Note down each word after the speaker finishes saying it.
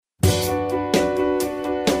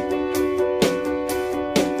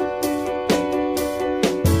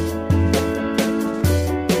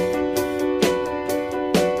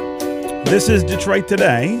This is Detroit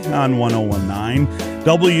Today on 1019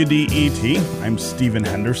 WDET. I'm Stephen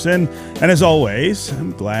Henderson, and as always,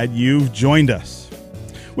 I'm glad you've joined us.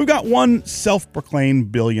 We've got one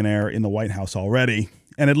self-proclaimed billionaire in the White House already,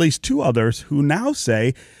 and at least two others who now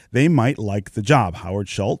say they might like the job, Howard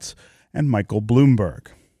Schultz and Michael Bloomberg.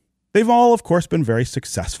 They've all, of course, been very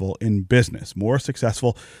successful in business, more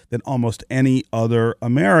successful than almost any other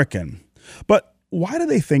American. But why do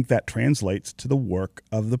they think that translates to the work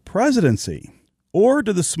of the presidency? Or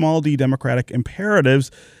to the small d democratic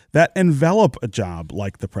imperatives that envelop a job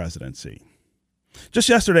like the presidency? Just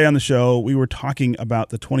yesterday on the show, we were talking about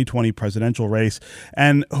the 2020 presidential race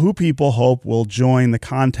and who people hope will join the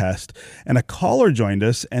contest. And a caller joined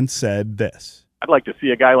us and said this. I'd like to see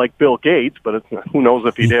a guy like Bill Gates, but who knows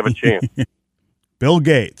if he'd have a chance. Bill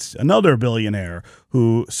Gates, another billionaire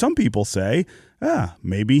who some people say,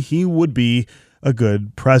 maybe he would be a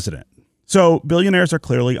good president. So billionaires are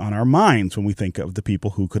clearly on our minds when we think of the people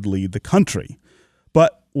who could lead the country.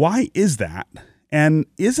 But why is that? And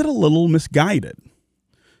is it a little misguided?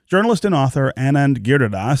 Journalist and author Anand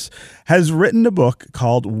Giridharadas has written a book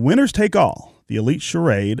called Winners Take All, the elite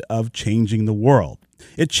charade of changing the world.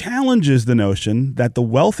 It challenges the notion that the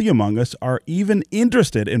wealthy among us are even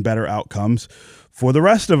interested in better outcomes for the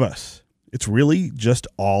rest of us. It's really just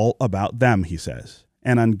all about them, he says.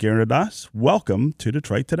 Anand Giridharadas, welcome to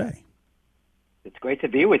Detroit Today. It's great to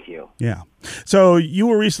be with you. Yeah. So you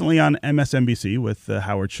were recently on MSNBC with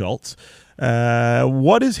Howard Schultz.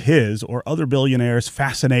 What is his or other billionaires'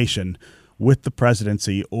 fascination with the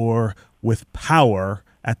presidency or with power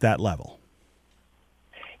at that level?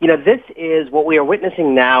 You know, this is what we are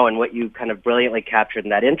witnessing now, and what you kind of brilliantly captured in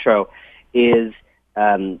that intro is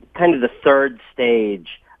kind of the third stage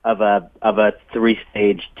of a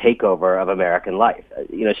three-stage takeover of American life.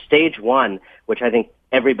 Stage one, which I think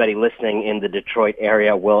everybody listening in the Detroit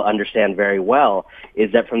area will understand very well,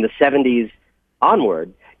 is that from the 70s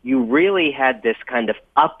onward, you really had this kind of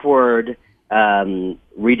upward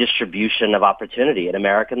redistribution of opportunity in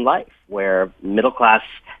American life, where middle class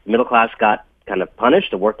got kind of punished,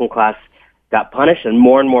 the working class got punished, and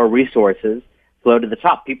more resources flowed to the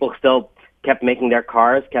top. People still kept making their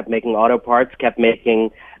cars, kept making auto parts, kept making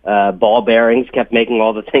ball bearings, kept making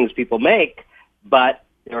all the things people make, but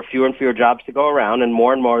there were fewer and fewer jobs to go around, and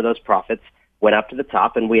more of those profits went up to the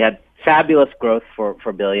top, and we had fabulous growth for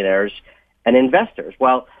billionaires and investors.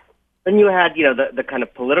 Well, then you had, the kind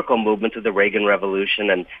of political movement of the Reagan Revolution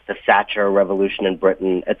and the Thatcher Revolution in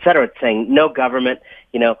Britain, et cetera, saying no government,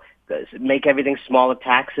 make everything smaller,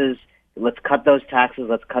 taxes, let's cut those taxes,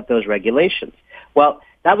 let's cut those regulations. Well,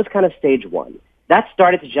 that was kind of stage one. That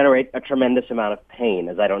started to generate a tremendous amount of pain,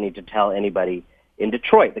 as I don't need to tell anybody in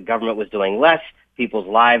Detroit. The government was doing less. People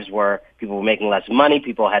were making less money.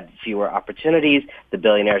 People had fewer opportunities. The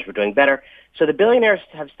billionaires were doing better. So the billionaires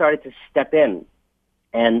have started to step in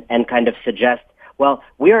and kind of suggest, well,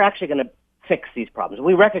 we are actually going to fix these problems.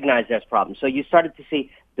 We recognize there's problems. So you started to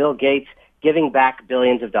see Bill Gates giving back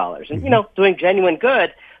billions of dollars and, doing genuine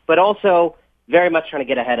good, but also very much trying to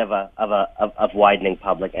get ahead of widening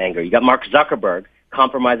public anger. You got Mark Zuckerberg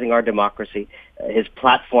compromising our democracy, his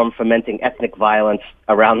platform fomenting ethnic violence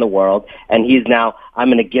around the world, and he's now, I'm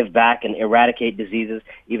going to give back and eradicate diseases,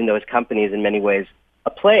 even though his company is in many ways a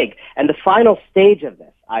plague. And the final stage of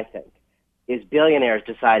this, I think, is billionaires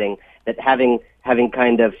deciding that having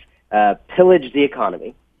kind of pillaged the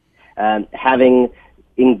economy, having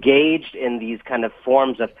engaged in these kind of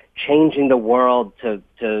forms of changing the world to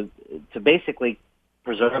basically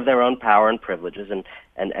preserve their own power and privileges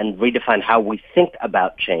and redefine how we think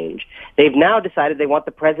about change. They've now decided they want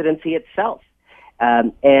the presidency itself.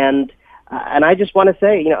 And I just want to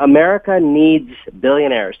say, America needs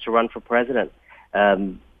billionaires to run for president.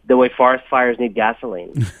 The way forest fires need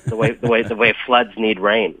gasoline, the way floods need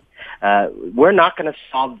rain. We're not going to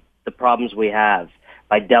solve the problems we have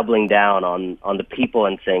by doubling down on the people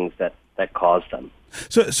and things that cause them.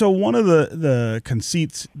 So one of the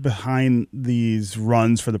conceits behind these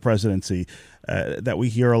runs for the presidency that we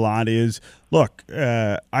hear a lot is, look,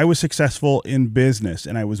 I was successful in business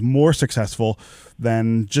and I was more successful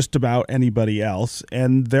than just about anybody else.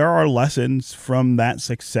 And there are lessons from that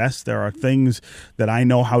success. There are things that I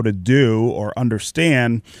know how to do or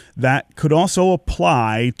understand that could also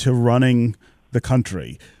apply to running the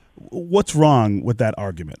country. What's wrong with that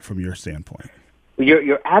argument from your standpoint?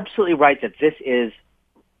 You're absolutely right that this is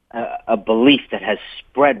a belief that has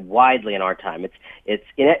spread widely in our time. It's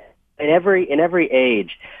in every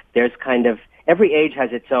age. There's kind of every age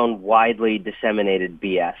has its own widely disseminated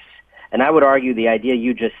BS, and I would argue the idea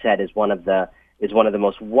you just said is one of the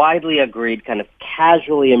most widely agreed, kind of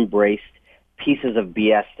casually embraced pieces of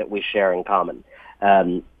BS that we share in common.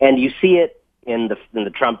 And you see it in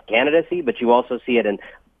the Trump candidacy, but you also see it in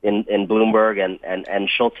Bloomberg and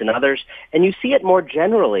Schultz and others, and you see it more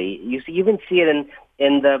generally. You even see it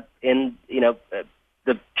in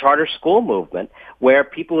the charter school movement, where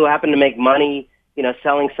people who happen to make money,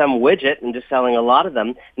 selling some widget and just selling a lot of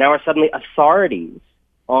them, now are suddenly authorities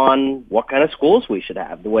on what kind of schools we should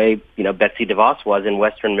have. The way Betsy DeVos was in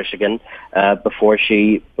Western Michigan before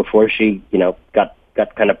she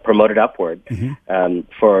got kind of promoted upward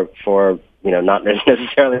for not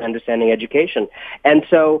necessarily understanding education. And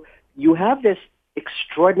so you have this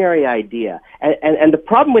extraordinary idea. And the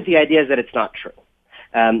problem with the idea is that it's not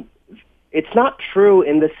true. It's not true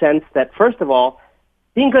in the sense that, first of all,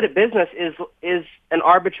 being good at business is an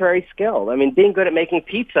arbitrary skill. I mean, being good at making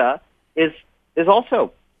pizza is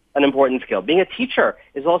also an important skill. Being a teacher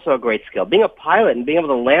is also a great skill. Being a pilot and being able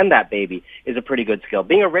to land that baby is a pretty good skill.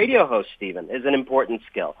 Being a radio host, Stephen, is an important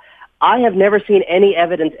skill. I have never seen any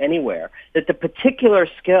evidence anywhere that the particular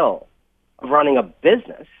skill of running a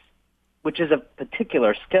business, which is a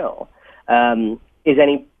particular skill, is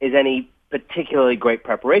any particularly great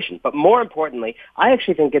preparation. But more importantly, I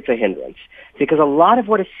actually think it's a hindrance, because a lot of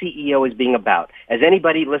what a CEO is being about, as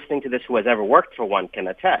anybody listening to this who has ever worked for one can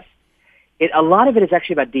attest, a lot of it is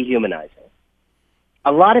actually about dehumanizing.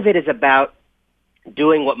 A lot of it is about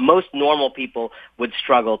doing what most normal people would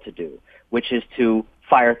struggle to do, which is to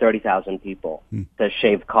fire 30,000 people, to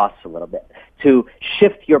shave costs a little bit, to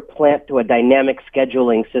shift your plant to a dynamic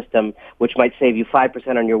scheduling system, which might save you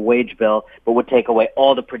 5% on your wage bill, but would take away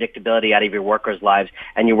all the predictability out of your workers' lives,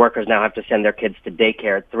 and your workers now have to send their kids to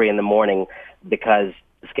daycare at 3 a.m. because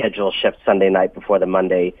the schedule shifts Sunday night before the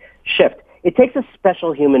Monday shift. It takes a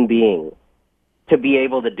special human being to be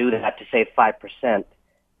able to do that, to save 5%.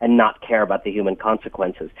 And not care about the human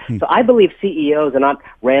consequences. So I believe CEOs are not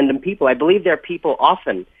random people. I believe they're people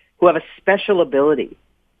often who have a special ability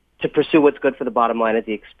to pursue what's good for the bottom line at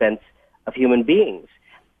the expense of human beings.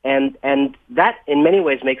 And that, in many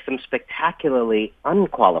ways, makes them spectacularly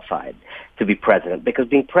unqualified to be president, because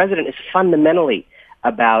being president is fundamentally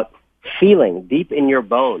about feeling deep in your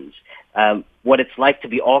bones what it's like to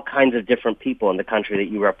be all kinds of different people in the country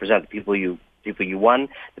that you represent, the people you won,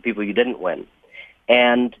 the people you didn't win.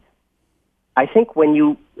 And I think when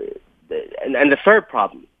and the third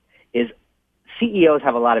problem is CEOs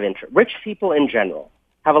have a lot of interest. Rich people in general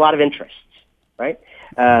have a lot of interests, right?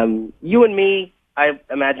 You and me, I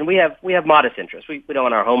imagine we have modest interests. We don't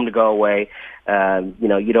want our home to go away.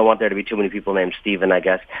 You don't want there to be too many people named Stephen, I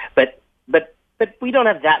guess. But we don't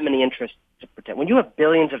have that many interests to protect. When you have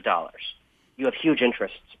billions of dollars, you have huge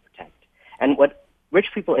interests to protect. And what rich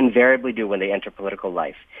people invariably do when they enter political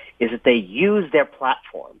life is that they use their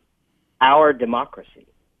platform, our democracy,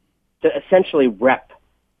 to essentially rep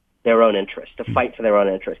their own interests, to fight for their own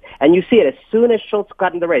interests. And you see it as soon as Schultz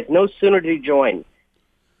got in the race. No sooner did he join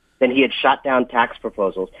than he had shot down tax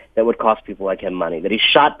proposals that would cost people like him money, that he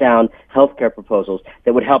shot down healthcare proposals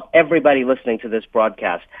that would help everybody listening to this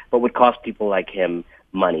broadcast but would cost people like him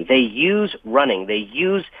money. They use running. They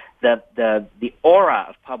use the aura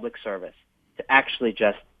of public service to actually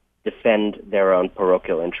just defend their own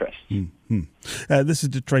parochial interests. This is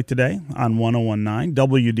Detroit Today on 1019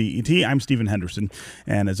 WDET. I'm Stephen Henderson,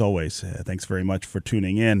 and as always, thanks very much for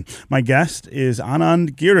tuning in. My guest is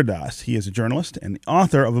Anand Giridharadas. He is a journalist and the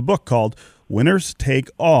author of a book called Winners Take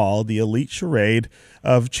All, The Elite Charade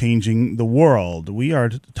of Changing the World. We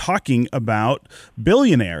are talking about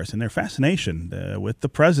billionaires and their fascination with the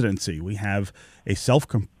presidency. We have a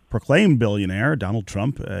self-proclaimed billionaire, Donald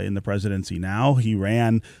Trump, in the presidency now. He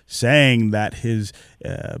ran saying that his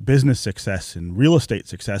business success and real estate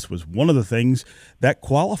success was one of the things that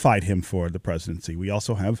qualified him for the presidency. We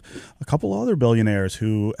also have a couple other billionaires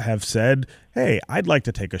who have said, hey, I'd like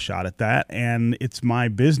to take a shot at that, and it's my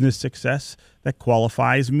business success that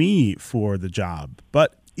qualifies me for the job.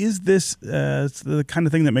 But is this the kind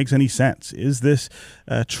of thing that makes any sense? Is this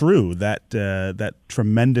true that that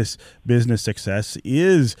tremendous business success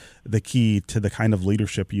is the key to the kind of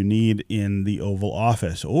leadership you need in the Oval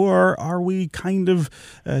Office? Or are we kind of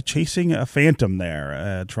chasing a phantom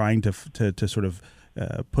there, trying to sort of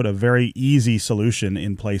put a very easy solution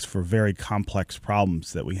in place for very complex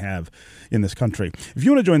problems that we have in this country? If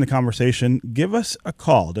you want to join the conversation, give us a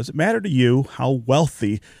call. Does it matter to you how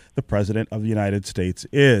wealthy the President of the United States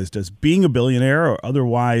is? Does being a billionaire or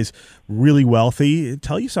otherwise really wealthy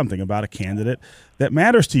tell you something about a candidate that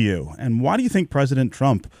matters to you? And why do you think President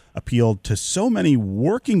Trump appealed to so many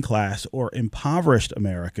working class or impoverished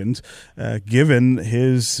Americans, given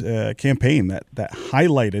his campaign that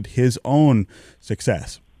highlighted his own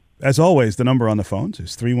success? As always, the number on the phones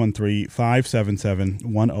is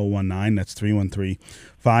 313-577-1019. That's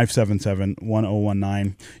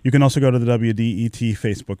 313-577-1019. You can also go to the WDET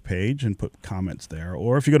Facebook page and put comments there.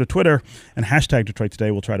 Or if you go to Twitter and hashtag Detroit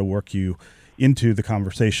Today, we'll try to work you into the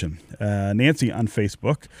conversation. Nancy on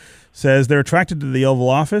Facebook says they're attracted to the Oval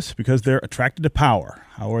Office because they're attracted to power.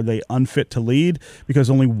 How are they unfit to lead?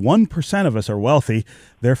 Because only 1% of us are wealthy.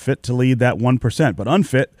 They're fit to lead that 1%, but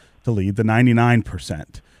unfit to lead the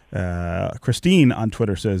 99%. Christine on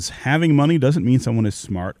Twitter says, having money doesn't mean someone is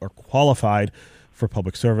smart or qualified for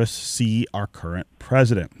public service. See our current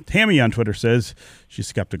president. Tammy on Twitter says she's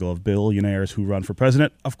skeptical of billionaires who run for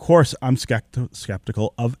president. Of course, I'm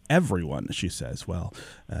skeptical of everyone, she says. Well,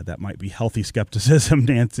 that might be healthy skepticism,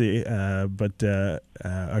 Nancy, or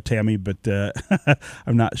Tammy, but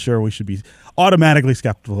I'm not sure we should be automatically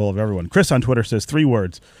skeptical of everyone. Chris on Twitter says 3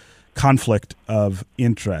 words: conflict of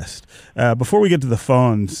interest. Before we get to the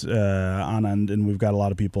phones, Anand, and we've got a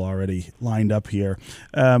lot of people already lined up here,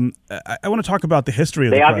 I want to talk about the history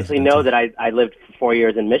of the presidency. They obviously know that I lived for 4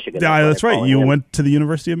 years in Michigan. Yeah, that's right. You went to the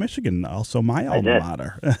University of Michigan, also my alma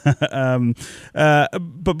mater.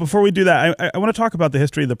 But before we do that, I want to talk about the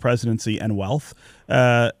history of the presidency and wealth.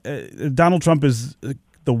 Donald Trump is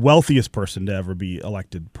the wealthiest person to ever be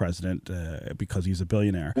elected president because he's a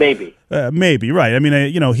billionaire. Maybe, right. I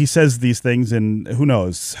mean, he says these things, and who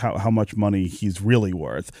knows how much money he's really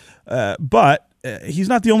worth. But he's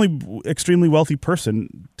not the only extremely wealthy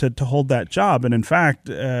person to hold that job. And in fact,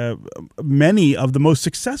 many of the most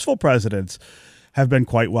successful presidents have been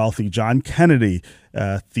quite wealthy. John Kennedy,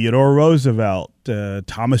 Theodore Roosevelt,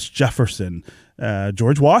 Thomas Jefferson,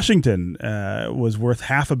 George Washington was worth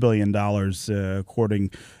 $500 million, according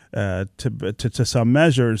to some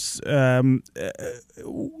measures.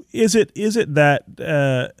 Is it that?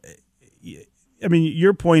 I mean,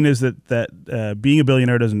 your point is that being a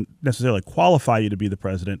billionaire doesn't necessarily qualify you to be the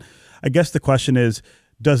president. I guess the question is,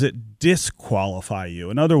 does it disqualify you?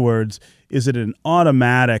 In other words, is it an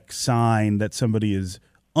automatic sign that somebody is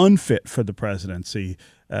unfit for the presidency,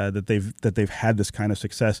 that they've had this kind of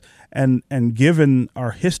success? And given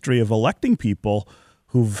our history of electing people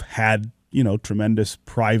who've had tremendous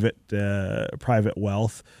private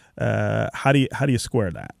wealth, how do you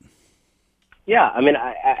square that? Yeah, I mean,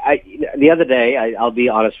 I the other day, I'll be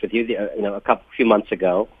honest with you, a few months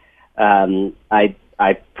ago, I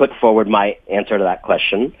put forward my answer to that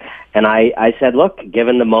question, and I said, look,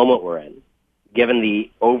 given the moment we're in, given the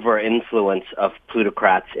over-influence of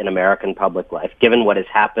plutocrats in American public life, given what has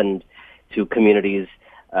happened to communities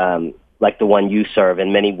like the one you serve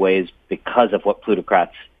in many ways because of what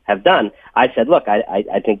plutocrats have done, I said, look,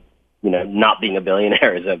 I think not being a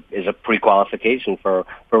billionaire is a pre-qualification for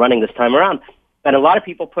running this time around. And a lot of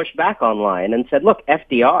people pushed back online and said, look,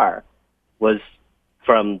 FDR was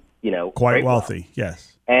from quite wealthy,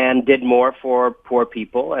 yes, and did more for poor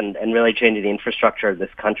people and really changed the infrastructure of this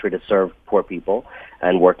country to serve poor people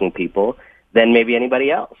and working people than maybe anybody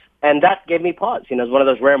else. And that gave me pause. It's one of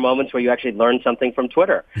those rare moments where you actually learn something from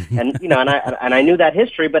Twitter. And and I knew that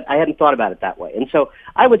history, but I hadn't thought about it that way. And so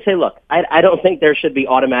I would say, look, I don't think there should be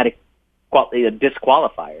automatic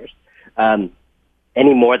disqualifiers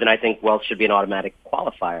any more than I think wealth should be an automatic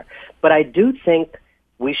qualifier. But I do think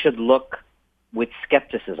we should look with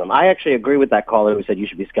skepticism. I actually agree with that caller who said you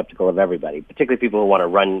should be skeptical of everybody, particularly people who want to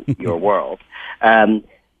run your world.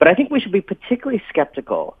 But I think we should be particularly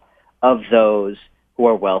skeptical of those who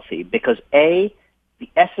are wealthy because, A, the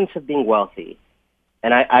essence of being wealthy,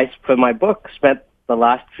 and I for my book, spent the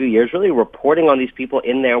last few years really reporting on these people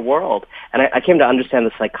in their world, and I came to understand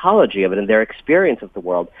the psychology of it and their experience of the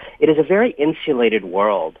world. It is a very insulated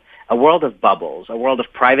world, a world of bubbles, a world of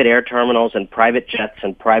private air terminals and private jets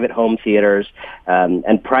and private home theaters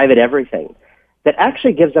and private everything that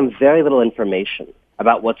actually gives them very little information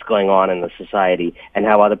about what's going on in the society and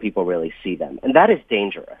how other people really see them. And that is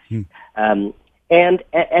dangerous.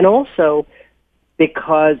 And also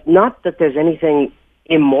because not that there's anything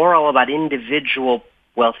immoral about individual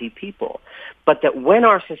wealthy people, but that when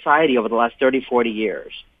our society over the last 30, 40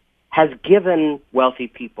 years has given wealthy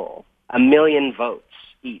people 1 million votes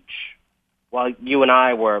each, while you and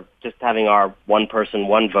I were just having our one person,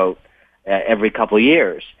 one vote every couple of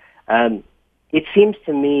years, it seems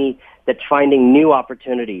to me that finding new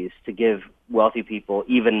opportunities to give wealthy people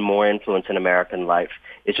even more influence in American life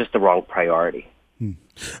is just the wrong priority.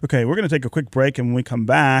 Okay, we're going to take a quick break, and when we come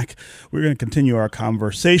back, we're going to continue our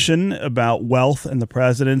conversation about wealth and the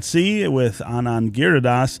presidency with Anand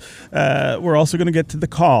Giridharadas. We're also going to get to the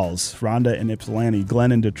calls. Rhonda in Ypsilanti,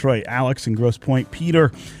 Glenn in Detroit, Alex in Grosse Pointe,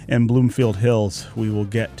 Peter in Bloomfield Hills. We will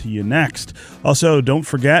get to you next. Also, don't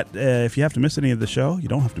forget, if you have to miss any of the show, you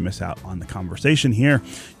don't have to miss out on the conversation here.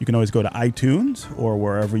 You can always go to iTunes or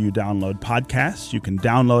wherever you download podcasts. You can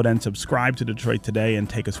download and subscribe to Detroit Today and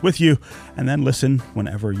take us with you, and then listen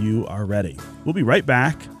whenever you are ready. We'll be right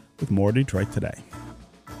back with more Detroit Today.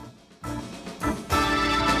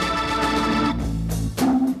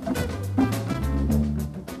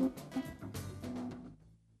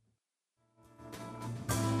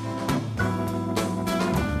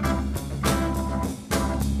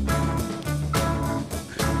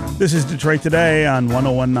 This is Detroit Today on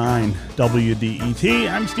 101.9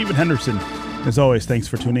 WDET. I'm Stephen Henderson. As always, thanks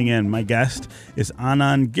for tuning in. My guest is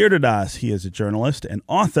Anand Giridharadas. He is a journalist and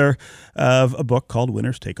author of a book called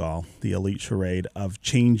Winners Take All, The Elite Charade of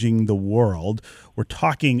Changing the World. We're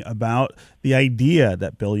talking about the idea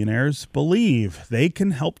that billionaires believe they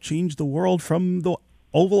can help change the world from the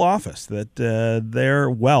Oval Office, that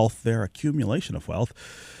their wealth, their accumulation of wealth,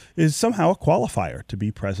 is somehow a qualifier to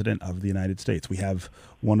be president of the United States. We have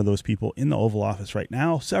one of those people in the Oval Office right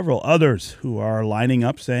now, several others who are lining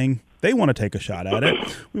up saying they want to take a shot at it.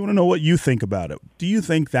 We want to know what you think about it. Do you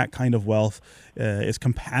think that kind of wealth is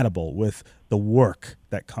compatible with the work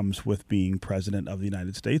that comes with being president of the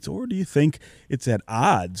United States? Or do you think it's at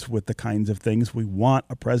odds with the kinds of things we want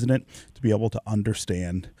a president to be able to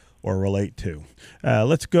understand or relate to?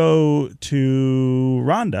 Let's go to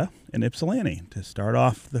Rhonda in Ypsilanti to start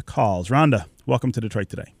off the calls. Rhonda, welcome to Detroit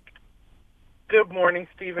Today. Good morning,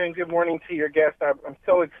 Stephen. Good morning to your guest. I'm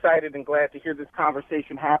so excited and glad to hear this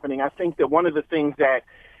conversation happening. I think that one of the things that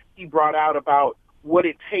he brought out about what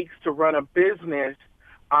it takes to run a business,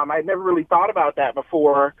 I'd never really thought about that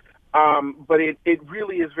before, but it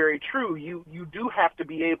really is very true. You do have to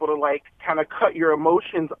be able to kind of cut your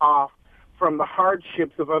emotions off from the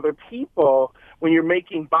hardships of other people when you're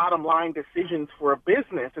making bottom line decisions for a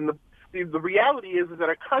business. And the reality is that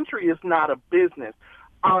a country is not a business.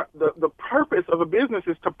 The purpose of a business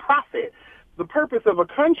is to profit. The purpose of a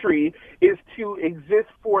country is to exist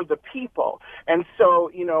for the people. And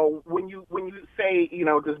so, when you say,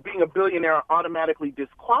 does being a billionaire automatically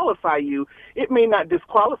disqualify you? It may not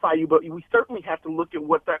disqualify you, but we certainly have to look at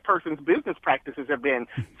what that person's business practices have been.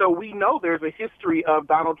 So we know there's a history of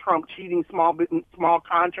Donald Trump cheating small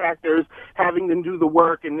contractors, having them do the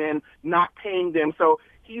work and then not paying them. So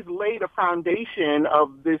he's laid a foundation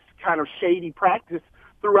of this kind of shady practice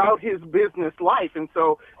throughout his business life. And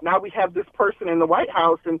so now we have this person in the White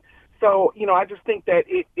House. And so, I just think that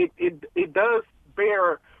it does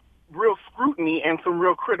bear real scrutiny and some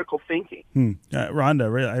real critical thinking. Rhonda,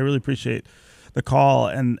 I really appreciate the call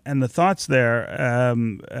and the thoughts there.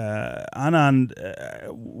 Anand,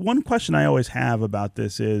 one question I always have about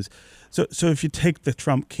this is, so if you take the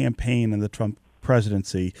Trump campaign and the Trump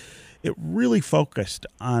presidency, it really focused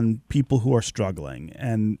on people who are struggling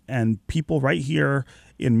and people right here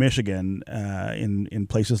in Michigan, in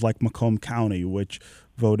places like Macomb County, which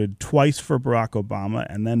voted twice for Barack Obama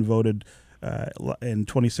and then voted in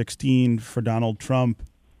 2016 for Donald Trump,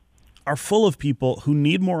 are full of people who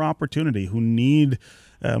need more opportunity, who need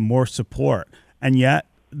more support. And yet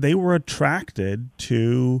they were attracted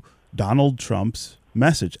to Donald Trump's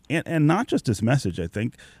message. And not just his message, I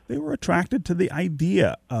think. They were attracted to the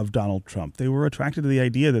idea of Donald Trump. They were attracted to the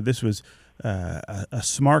idea that this was a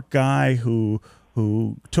smart guy who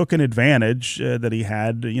took an advantage that he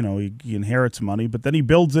had. He inherits money, but then he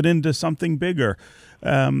builds it into something bigger.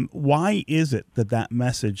 Why is it that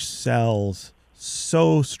message sells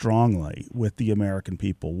so strongly with the American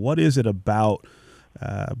people? What is it about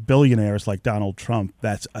billionaires like Donald Trump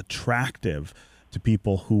that's attractive to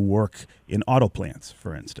people who work in auto plants,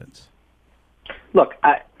 for instance? Look,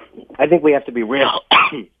 I think we have to be real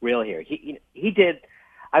here. He did,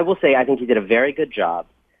 I will say, I think he did a very good job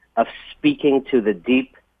of speaking to the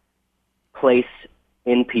deep place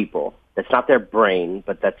in people that's not their brain,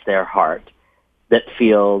 but that's their heart, that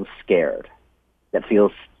feels scared, that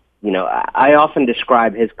feels, I often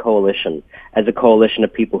describe his coalition as a coalition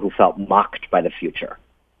of people who felt mocked by the future.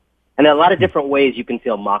 And there are a lot of different ways you can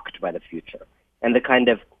feel mocked by the future. And the kind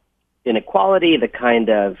of inequality, the kind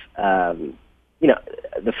of,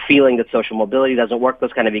 the feeling that social mobility doesn't work,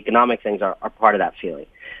 those kind of economic things are part of that feeling.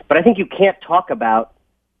 But I think you can't talk about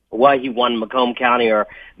why he won Macomb County or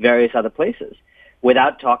various other places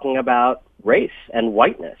without talking about race and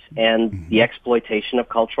whiteness and the exploitation of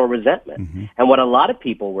cultural resentment. And what a lot of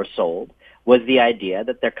people were sold was the idea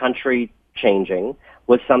that their country changing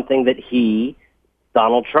was something that he,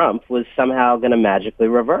 Donald Trump, was somehow going to magically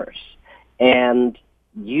reverse. And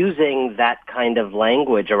using that kind of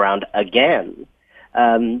language around again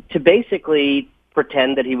to basically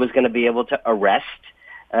pretend that he was going to be able to arrest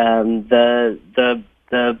the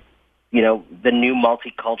new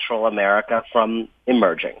multicultural America from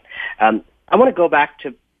emerging. I want to go back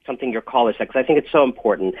to something your caller said, because I think it's so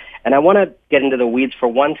important. And I want to get into the weeds for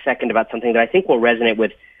 1 second about something that I think will resonate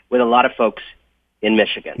with a lot of folks in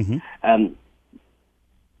Michigan. Mm-hmm.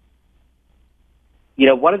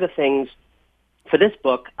 One of the things for this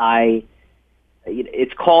book,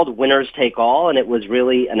 it's called Winners Take All, and it was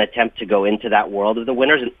really an attempt to go into that world of the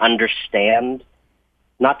winners and understand,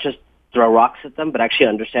 not just throw rocks at them, but actually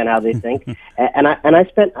understand how they think. and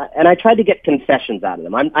I tried to get confessions out of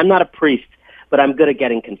them. I'm not a priest, but I'm good at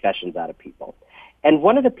getting confessions out of people. And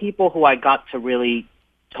one of the people who I got to really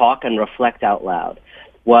talk and reflect out loud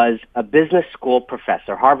was a business school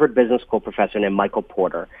professor, Harvard Business School professor named Michael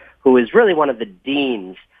Porter, who is really one of the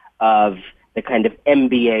deans of the kind of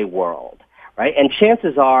MBA world, right? And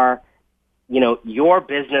chances are, your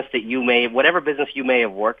business whatever business you may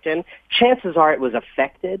have worked in, chances are it was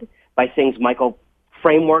affected by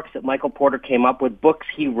frameworks that Michael Porter came up with, books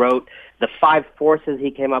he wrote, the 5 forces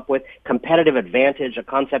he came up with, competitive advantage, a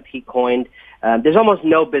concept he coined. There's almost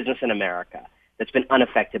no business in America that's been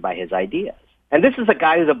unaffected by his ideas. And this is a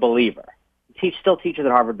guy who's a believer. He still teaches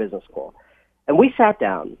at Harvard Business School. And we sat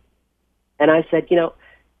down, and I said,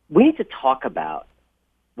 we need to talk about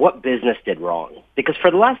what business did wrong. Because for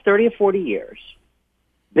the last 30 or 40 years,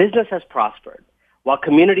 business has prospered, while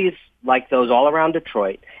communities like those all around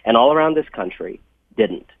Detroit and all around this country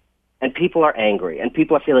didn't. And people are angry, and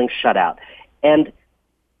people are feeling shut out. And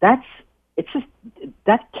that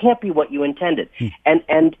can't be what you intended.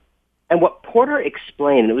 And what Porter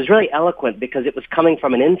explained, and it was really eloquent because it was coming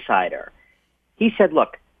from an insider, he said,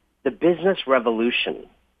 look, the business revolution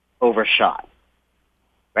overshot,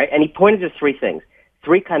 right? And he pointed to 3 things,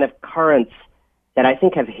 3 kind of currents that I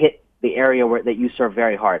think have hit the area that you serve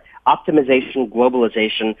very hard: optimization,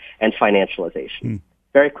 globalization, and financialization.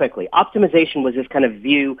 Very quickly, optimization was this kind of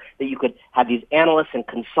view that you could have these analysts and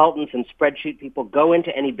consultants and spreadsheet people go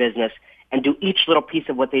into any business and do each little piece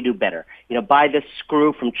of what they do better. Buy this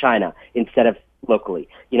screw from China instead of locally.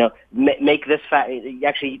 Make this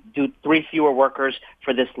actually do 3 fewer workers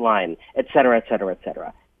for this line, et cetera, et cetera, et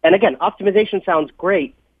cetera. And again, optimization sounds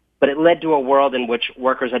great, but it led to a world in which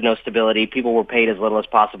workers had no stability, people were paid as little as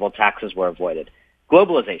possible, taxes were avoided.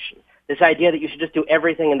 Globalization, this idea that you should just do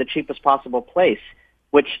everything in the cheapest possible place,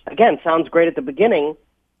 which, again, sounds great at the beginning,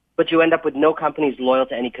 but you end up with no companies loyal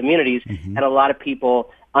to any communities and a lot of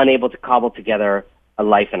people unable to cobble together a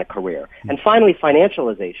life and a career. And finally,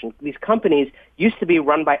 financialization. These companies used to be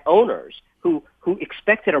run by owners who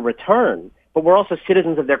expected a return, but were also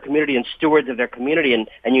citizens of their community and stewards of their community,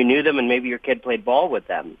 and you knew them, and maybe your kid played ball with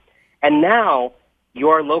them. And now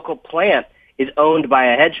your local plant is owned by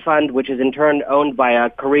a hedge fund, which is in turn owned by a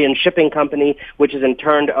Korean shipping company, which is in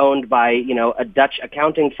turn owned by, a Dutch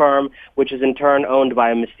accounting firm, which is in turn owned by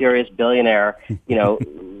a mysterious billionaire,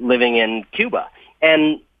 living in Cuba.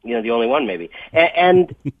 And, the only one maybe.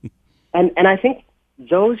 And I think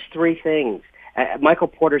those 3 things, Michael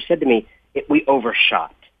Porter said to me, we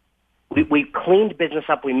overshot. We cleaned business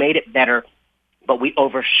up, we made it better, but we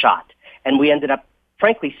overshot. And we ended up,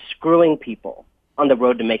 frankly, screwing people on the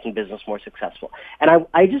road to making business more successful. And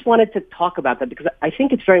I just wanted to talk about that because I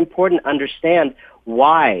think it's very important to understand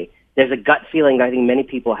why there's a gut feeling that I think many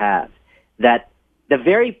people have, that the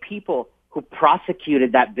very people who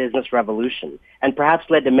prosecuted that business revolution and perhaps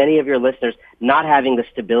led to many of your listeners not having the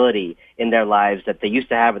stability in their lives that they used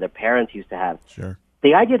to have or their parents used to have. Sure.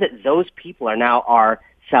 The idea that those people are now our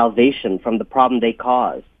salvation from the problem they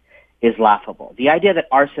caused is laughable. The idea that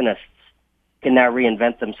arsonists can now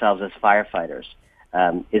reinvent themselves as firefighters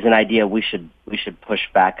is an idea we should push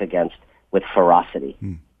back against with ferocity.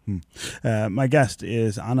 My guest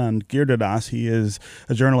is Anand Giridharadas. He is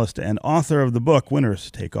a journalist and author of the book Winners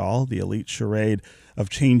Take All, The Elite Charade of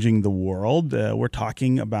Changing the World. We're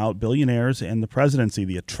talking about billionaires and the presidency,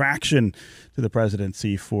 the attraction to the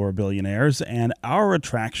presidency for billionaires, and our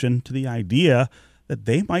attraction to the idea that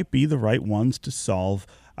they might be the right ones to solve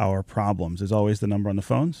our problems. As always, the number on the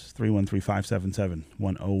phones,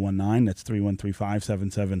 313-577-1019. That's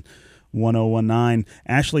 313-577-1019. 1019.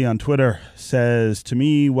 Ashley on Twitter says, to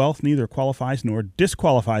me, wealth neither qualifies nor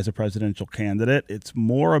disqualifies a presidential candidate. It's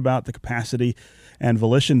more about the capacity and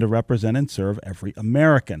volition to represent and serve every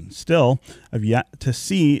American. Still, I've yet to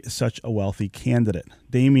see such a wealthy candidate.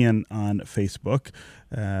 Damien on Facebook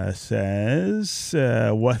says,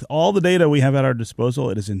 with all the data we have at our disposal,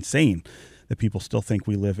 it is insane that people still think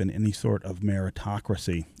we live in any sort of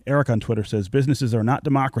meritocracy. Eric on Twitter says, businesses are not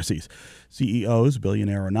democracies. CEOs,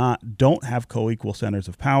 billionaire or not, don't have co-equal centers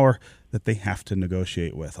of power that they have to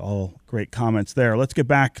negotiate with. All great comments there. Let's get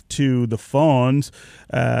back to the phones.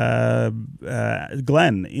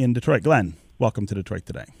 Glenn in Detroit. Glenn, welcome to Detroit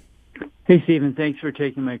Today. Hey, Stephen, thanks for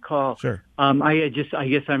taking my call. Sure. I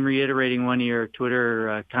guess I'm reiterating one of your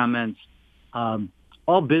Twitter comments.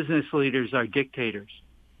 All business leaders are dictators.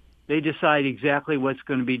 They decide exactly what's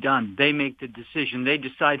going to be done. They make the decision. They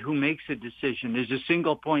decide who makes the decision. There's a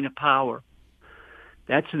single point of power.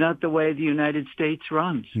 That's not the way the United States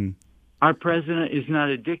runs. Our president is not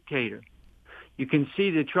a dictator. You can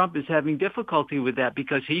see that Trump is having difficulty with that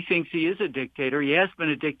because he thinks he is a dictator. He has been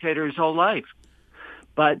a dictator his whole life.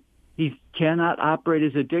 But he cannot operate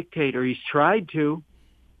as a dictator. He's tried to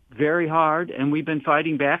very hard, and we've been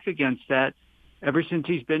fighting back against that ever since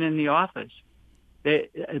he's been in the office.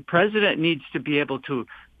 The president needs to be able to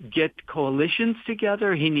get coalitions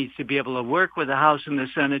together. He needs to be able to work with the House and the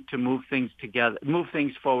Senate to move things together, move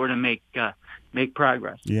things forward, and make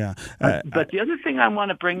progress. Yeah. But the other thing I want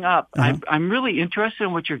to bring up, I'm really interested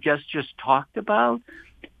in what your guest just talked about,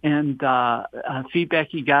 and feedback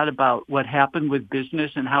he got about what happened with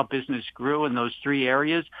business and how business grew in those three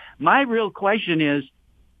areas. My real question is,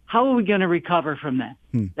 how are we going to recover from that?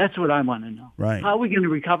 That's what I want to know. Right. How are we going to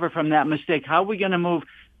recover from that mistake? How are we going to move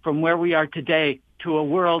from where we are today to a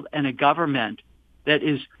world and a government that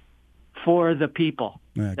is for the people?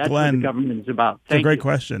 That's Glenn, what the government is about. It's a great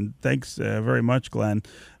question. Thanks very much, Glenn.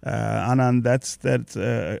 Anand, that's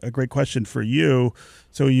a great question for you.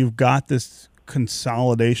 So you've got this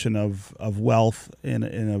consolidation of wealth in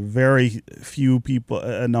a very few people,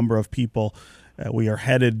 a number of people. We are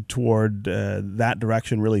headed toward that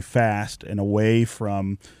direction really fast and away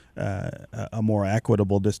from a more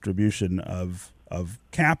equitable distribution of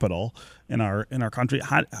capital in our country.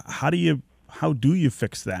 How do you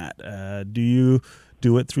fix that? Do you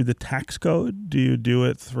do it through the tax code? Do you do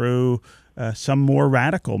it through some more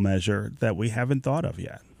radical measure that we haven't thought of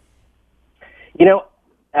yet? You know,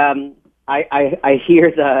 I hear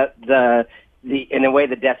the in a way,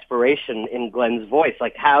 the desperation in Glenn's voice,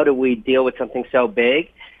 like, how do we deal with something so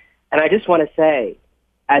big? And I just want to say,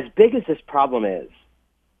 as big as this problem is,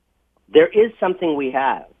 there is something we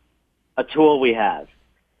have, a tool we have,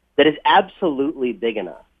 that is absolutely big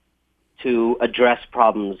enough to address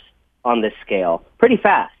problems on this scale pretty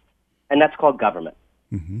fast, and that's called government.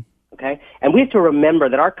 Okay? And we have to remember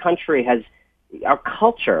that our culture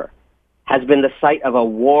has been the site of a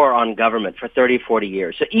war on government for 30, 40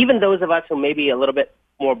 years. So even those of us who maybe a little bit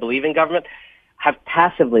more believe in government have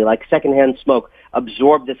passively, like secondhand smoke,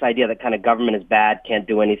 absorbed this idea that kind of government is bad, can't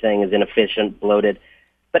do anything, is inefficient, bloated.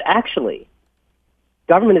 But actually,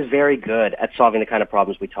 government is very good at solving the kind of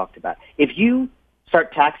problems we talked about. If you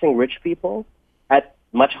start taxing rich people at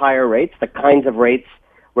much higher rates, the kinds of rates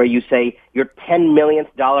where you say your $10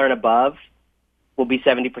 millionth dollar and above will be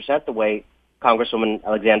 70%, the way Congresswoman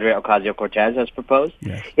Alexandria Ocasio-Cortez has proposed.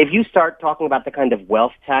 Yes. If you start talking about the kind of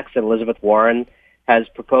wealth tax that Elizabeth Warren has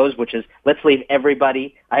proposed, which is let's leave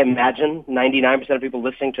everybody, I imagine 99% of people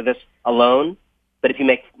listening to this alone, but if you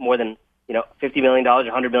make more than $50 million,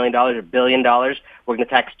 $100 million, $1 billion, we're going to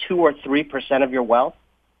tax 2 or 3% of your wealth.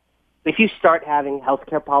 If you start having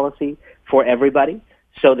healthcare policy for everybody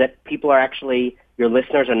so that people are actually, your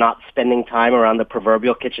listeners are not spending time around the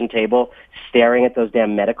proverbial kitchen table staring at those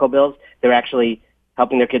damn medical bills, they're actually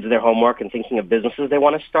helping their kids with their homework and thinking of businesses they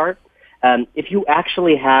want to start. If you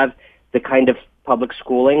actually have the kind of public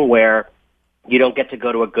schooling where you don't get to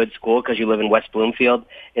go to a good school because you live in West Bloomfield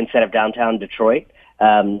instead of downtown Detroit,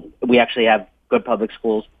 we actually have good public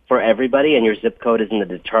schools for everybody, and your zip code isn't a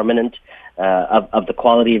determinant of the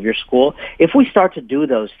quality of your school. If we start to do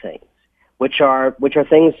those things, which are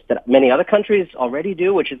things that many other countries already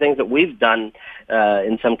do, which are things that we've done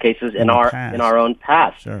in some cases in our own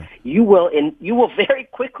past. Sure. You will very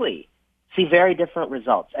quickly see very different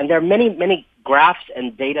results, and there are many graphs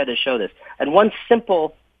and data to show this. And one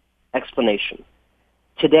simple explanation: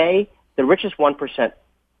 today, the richest 1%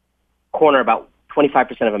 corner about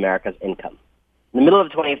 25% of America's income. In the middle of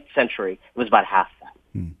the 20th century, it was about half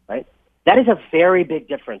that. Right? That is a very big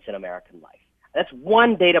difference in American life. That's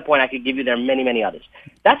one data point I could give you. There are many, many others.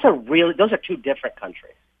 Those are two different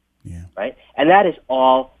countries, right? And that is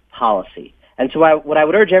all policy. And so what I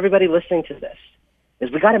would urge everybody listening to this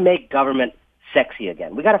is we got to make government sexy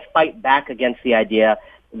again. We got to fight back against the idea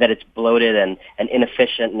that it's bloated and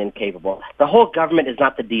inefficient and incapable. The whole government is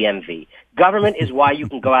not the DMV. Government is why you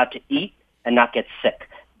can go out to eat and not get sick.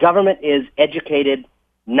 Government is educated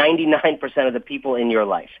 99% of the people in your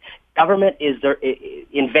life. Government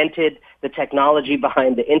invented the technology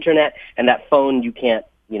behind the internet and that phone you can't,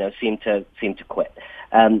 seem to quit.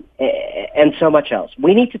 And so much else.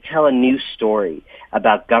 We need to tell a new story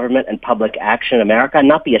about government and public action in America and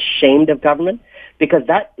not be ashamed of government, because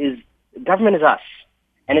government is us.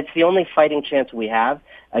 And it's the only fighting chance we have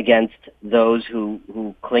against those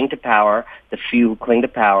who cling to power, the few who cling to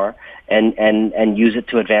power, and use it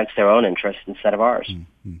to advance their own interests instead of ours.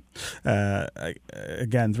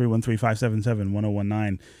 Again,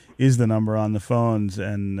 313-577-1019 is the number on the phones.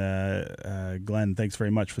 And Glenn, thanks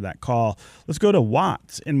very much for that call. Let's go to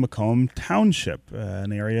Watts in Macomb Township,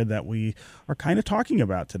 an area that we are kind of talking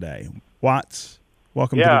about today. Watts,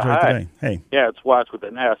 welcome to Detroit Today. Hey. Yeah, it's Watts with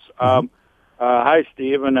an S. Hi,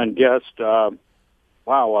 Stephen and guest.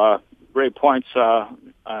 Great points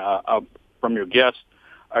from your guest.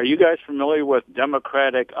 Are you guys familiar with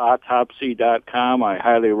DemocraticAutopsy.com? I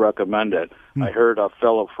highly recommend it. I heard a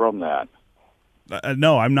fellow from that.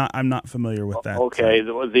 No, I'm not familiar with that. Okay,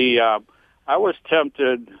 I was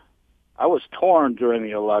tempted. I was torn during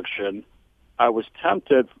the election. I was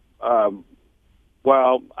tempted. I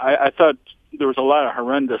thought there was a lot of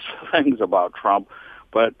horrendous things about Trump.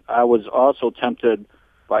 But I was also tempted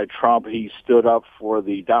by Trump. He stood up for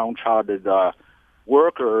the downtrodden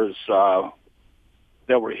workers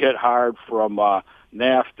that were hit hard from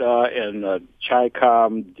NAFTA and the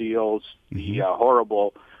Chi-Com deals, the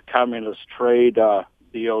horrible communist trade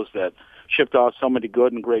deals that shipped off so many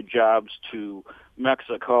good and great jobs to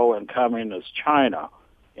Mexico and communist China.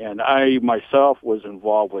 And I myself was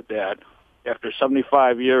involved with that. After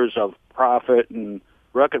 75 years of profit and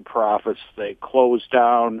record profits, they closed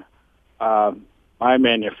down my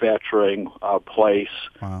manufacturing place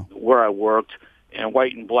where I worked, and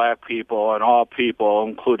white and black people and all people,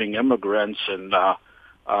 including immigrants and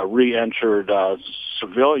re-entered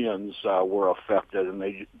civilians were affected, and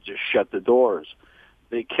they just shut the doors.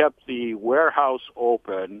 They kept the warehouse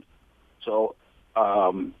open, so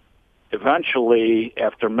eventually,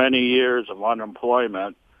 after many years of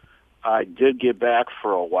unemployment, I did get back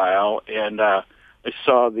for a while, and I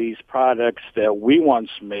saw these products that we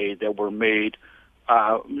once made that were made,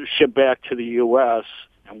 shipped back to the U.S.,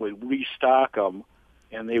 and we restock them,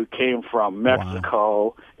 and they came from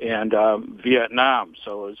Mexico and Vietnam.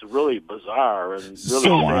 So it was really bizarre and really sad.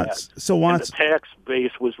 And the tax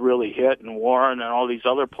base was really hit in Warren and all these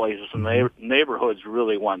other places, and the neighborhoods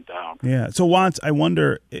really went down. Yeah. So, Watts, I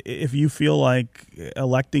wonder if you feel like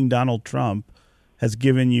electing Donald Trump has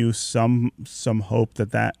given you some hope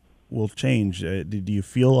that will change. Do you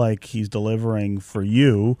feel like he's delivering for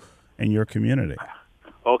you and your community?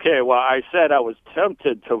 Okay, well, I said I was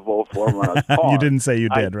tempted to vote for him when I was torn. You didn't say you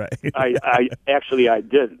did, right? I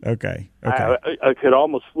didn't. Okay. I could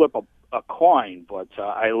almost flip a coin, but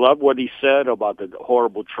I love what he said about the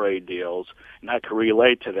horrible trade deals, and I could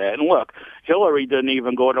relate to that. And look, Hillary didn't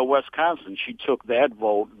even go to Wisconsin. She took that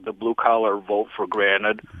vote, the blue-collar vote, for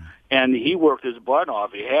granted, and he worked his butt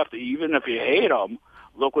off. You have to, even if you hate him,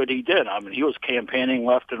 look what he did. I mean, he was campaigning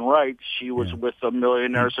left and right. She was with the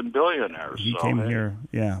millionaires and billionaires. He came here.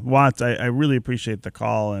 Yeah. Watts, I really appreciate the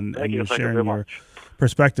call and you sharing your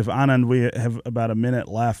perspective. Anand, we have about a minute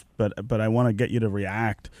left, but I want to get you to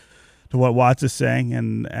react to what Watts is saying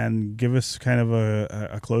and give us kind of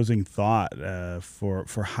a closing thought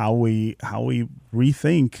for how we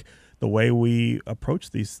rethink the way we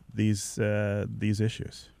approach these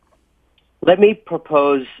issues. Let me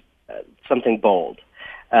propose something bold.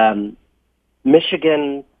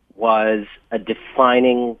 Michigan was a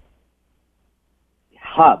defining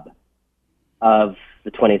hub of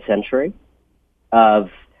the 20th century, of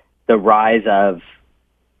the rise of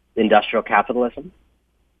industrial capitalism,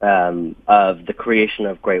 of the creation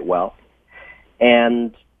of great wealth,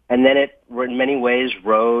 and then it, in many ways,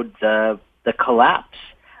 rode the collapse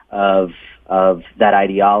of that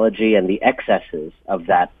ideology and the excesses of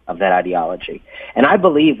that ideology. And I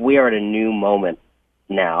believe we are at a new moment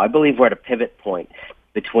now. I believe we're at a pivot point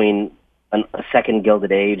between a second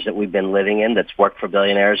Gilded Age that we've been living in that's worked for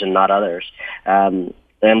billionaires and not others, and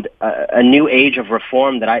a new age of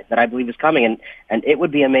reform that I believe is coming. And it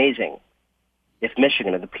would be amazing if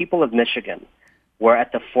Michigan, or the people of Michigan, were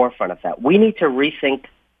at the forefront of that. We need to rethink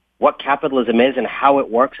what capitalism is and how it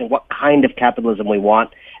works and what kind of capitalism we want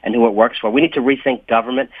and who it works for. We need to rethink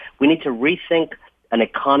government. We need to rethink an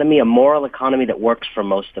economy, a moral economy that works for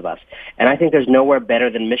most of us. And I think there's nowhere better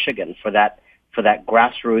than Michigan for that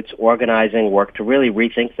grassroots organizing work to really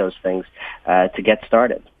rethink those things to get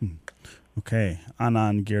started. Okay.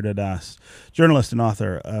 Anand Giridharadas, journalist and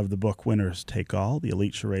author of the book Winners Take All, The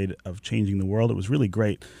Elite Charade of Changing the World. It was really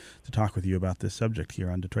great to talk with you about this subject here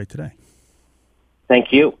on Detroit Today.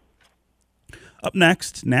 Thank you. Up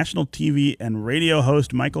next, national TV and radio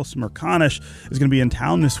host Michael Smerconish is going to be in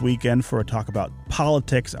town this weekend for a talk about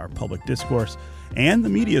politics, our public discourse, and the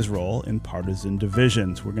media's role in partisan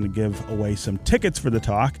divisions. We're going to give away some tickets for the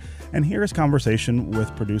talk, and hear his conversation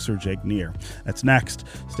with producer Jake Neer. That's next.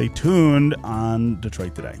 Stay tuned on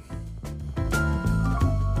Detroit Today.